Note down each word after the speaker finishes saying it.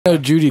know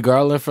Judy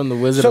Garland from The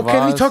Wizard of Oz? So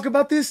can we talk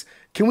about this?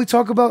 Can we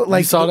talk about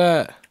like? You saw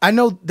that? I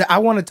know that I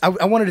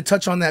wanted to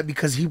touch on that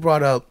because he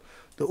brought up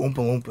the Oompa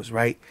Loompas,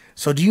 right?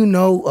 So do you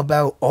know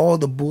about all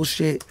the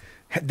bullshit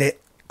that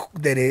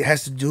it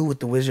has to do with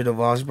the Wizard of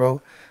Oz,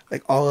 bro?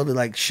 Like all of the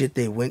like shit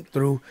they went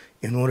through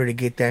in order to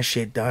get that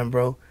shit done,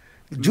 bro.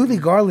 Judy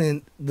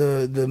Garland,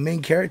 the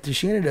main character,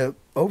 she ended up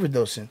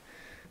overdosing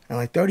at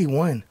like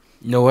 31.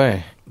 No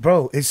way.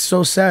 Bro, it's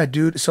so sad,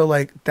 dude. So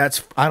like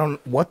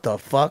what the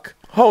fuck?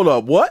 Hold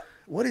up, what?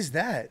 What is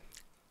that?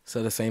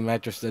 So the same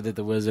actress that did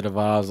The Wizard of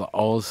Oz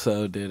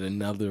also did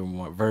another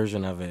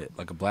version of it,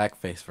 like a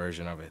blackface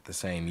version of it, the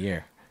same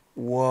year.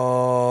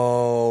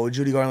 Whoa,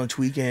 Judy Garland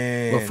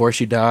tweaking. Before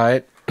she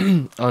died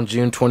on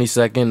June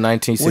 22nd,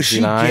 1969. Was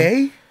she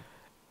gay?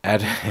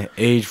 At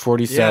age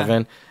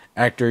 47,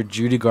 actor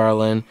Judy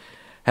Garland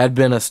had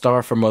been a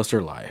star for most of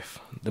her life.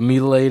 The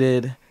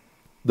mutilated...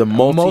 The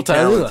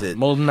multi-talented.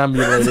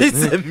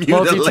 Multi-talented.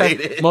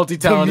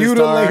 The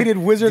mutilated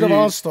Wizard of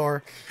Oz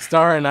star.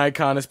 Star and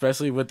icon,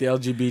 especially with the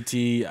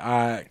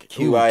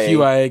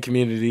LGBTQIA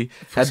community,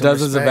 had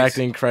dozens of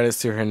acting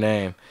credits to her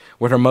name,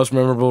 with her most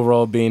memorable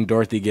role being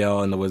Dorothy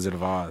Gale in The Wizard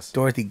of Oz.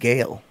 Dorothy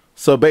Gale.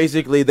 So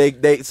basically,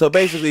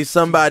 basically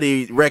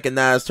somebody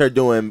recognized her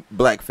doing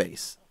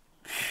blackface.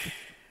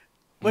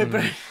 Wait,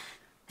 but...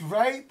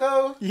 Right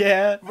though?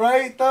 Yeah.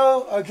 Right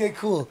though? Okay,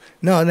 cool.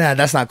 No,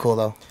 that's not cool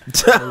though.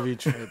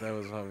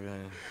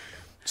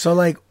 So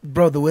like,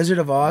 bro, The Wizard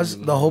of Oz,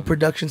 the whole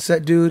production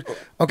set, dude.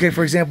 Okay,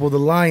 for example, the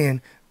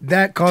lion,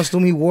 that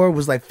costume he wore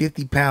was like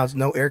 50 pounds,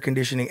 no air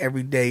conditioning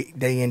every day,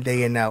 day in,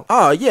 day in, out.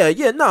 Oh, yeah.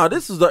 No,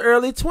 this is the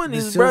early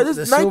 20s, bro. This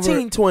is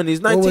 1920s,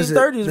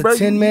 1930s, bro.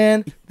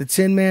 The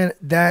Tin Man,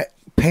 that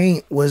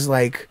paint was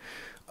like...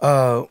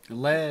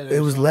 lead.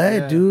 It was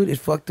lead, dude. It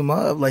fucked him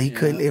up. Like he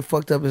couldn't. It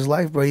fucked up his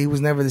life, bro. He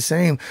was never the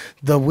same.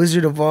 The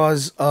Wizard of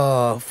Oz,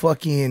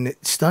 fucking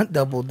stunt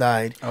double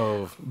died.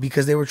 Oh,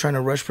 because they were trying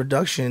to rush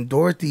production.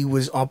 Dorothy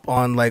was up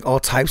on like all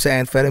types of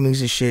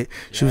amphetamines and shit.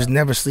 She was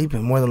never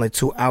sleeping more than like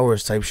 2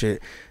 hours type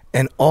shit.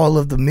 And all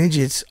of the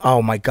midgets,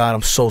 oh my god,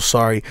 I'm so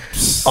sorry.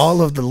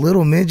 All of the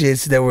little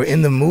midgets that were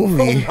in the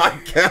movie. Oh my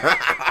god.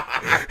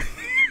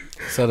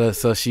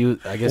 So she,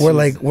 I guess,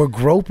 we're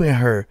groping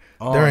her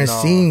during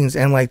scenes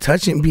and like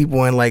touching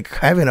people and like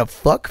having a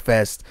fuck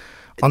fest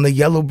on the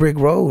yellow brick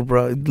road,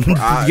 bro.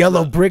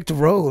 Yellow bricked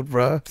road,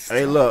 bro.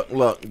 Hey, look,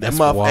 that's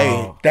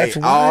wild. That's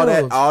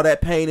wild. All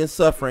that pain and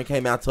suffering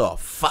came out to a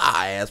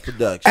fire ass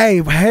production.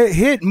 Hey,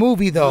 hit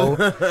movie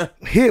though,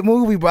 hit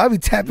movie, bro. I be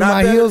tapping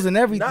my heels and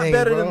everything. Not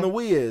better bro. than The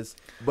Wiz,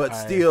 but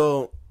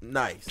still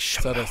nice.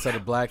 So the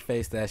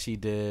blackface that she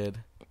did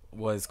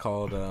was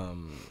called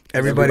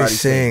Everybody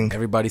Sing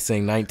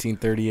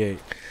 1938.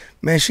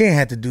 Man, she ain't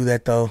had to do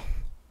that though.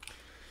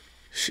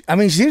 She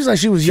seems like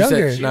she was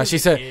younger. She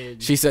said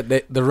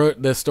that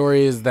the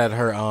story is that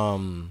her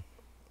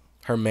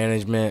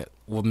management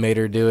made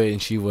her do it,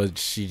 and she was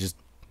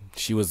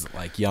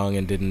like young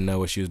and didn't know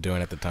what she was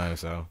doing at the time.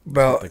 So,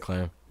 bro,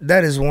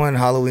 that is one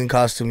Halloween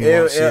costume you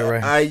won't see,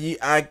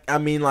 right? I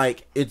mean,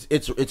 like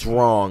it's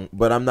wrong,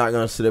 but I'm not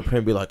gonna sit up here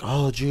and be like,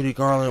 oh, Judy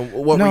Garland,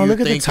 what were you look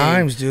thinking? At the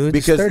times, dude.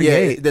 Because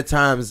it's the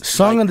times.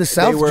 Song of the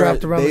South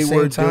dropped around the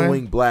same time. They were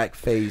doing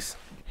blackface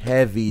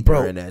heavy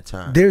during that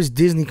time. There's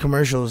Disney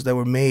commercials that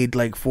were made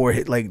like for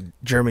like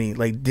Germany,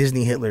 like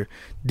Disney Hitler,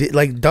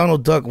 like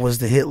Donald Duck was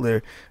the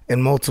Hitler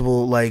in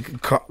multiple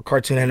like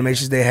cartoon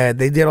animations they had.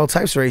 They did all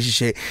types of racist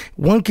shit.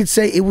 One could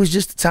say it was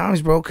just the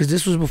times, bro, because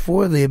this was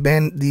before the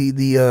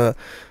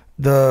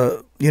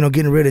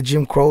getting rid of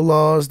Jim Crow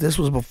laws. This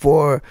was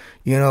before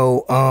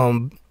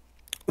the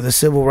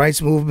civil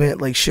rights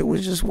movement. Like shit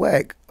was just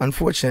whack.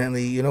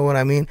 Unfortunately, you know what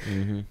I mean.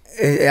 Mm-hmm.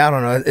 I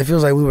don't know. It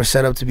feels like we were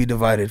set up to be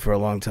divided for a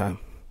long time.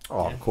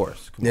 Oh, of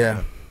course.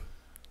 Nobody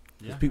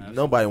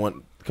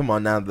want. Come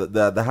on now.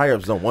 The higher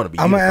ups don't want to be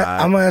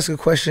unified. I'm gonna ask a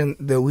question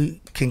that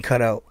we can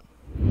cut out.